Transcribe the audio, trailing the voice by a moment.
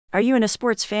Are you a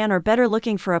sports fan or better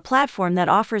looking for a platform that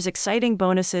offers exciting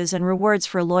bonuses and rewards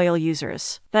for loyal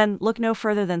users? Then look no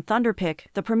further than Thunderpick,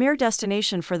 the premier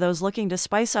destination for those looking to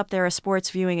spice up their sports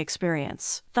viewing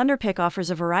experience. Thunderpick offers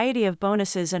a variety of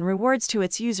bonuses and rewards to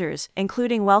its users,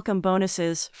 including welcome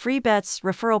bonuses, free bets,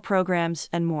 referral programs,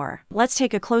 and more. Let's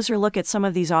take a closer look at some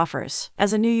of these offers.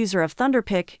 As a new user of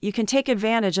Thunderpick, you can take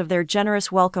advantage of their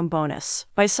generous welcome bonus.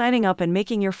 By signing up and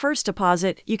making your first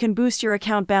deposit, you can boost your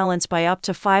account balance by up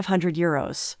to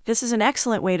 €500. This is an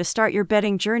excellent way to start your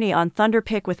betting journey on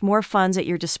Thunderpick with more funds at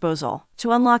your disposal.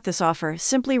 To unlock this offer,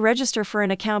 simply register for an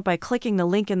account by clicking the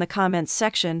link in the comments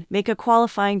section, make a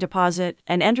qualifying deposit,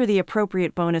 and enter the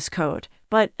appropriate bonus code.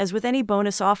 But, as with any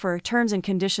bonus offer, terms and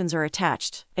conditions are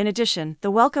attached. In addition,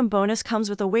 the welcome bonus comes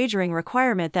with a wagering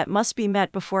requirement that must be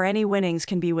met before any winnings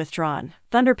can be withdrawn.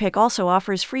 Thunderpick also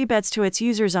offers free bets to its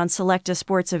users on select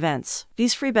sports events.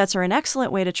 These free bets are an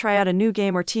excellent way to try out a new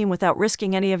game or team without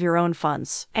risking any of your own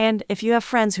funds. And, if you have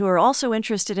friends who are also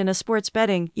interested in sports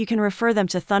betting, you can refer them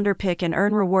to Thunderpick and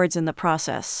earn rewards in the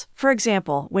process. For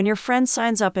example, when your friend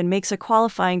signs up and makes a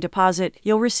qualifying deposit,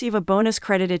 you'll receive a bonus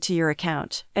credited to your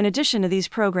account. In addition to these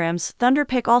programs,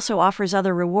 Thunderpick also offers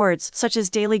other rewards, such as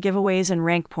daily giveaways and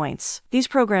rank points. These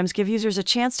programs give users a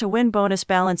chance to win bonus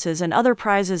balances and other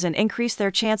prizes and increase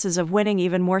their chances of winning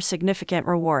even more significant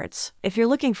rewards. If you're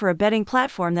looking for a betting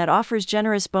platform that offers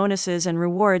generous bonuses and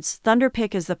rewards,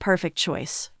 Thunderpick is the perfect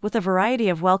choice. With a variety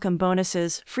of welcome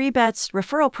bonuses, free bets,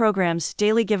 referral programs,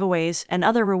 daily giveaways, and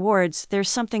other rewards, there's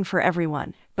something for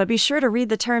everyone. But be sure to read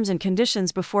the terms and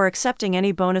conditions before accepting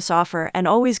any bonus offer, and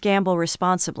always gamble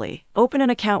responsibly. Open an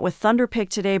account with Thunderpick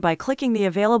today by clicking the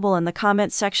available in the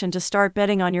comments section to start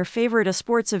betting on your favorite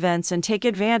sports events and take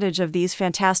advantage of these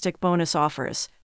fantastic bonus offers.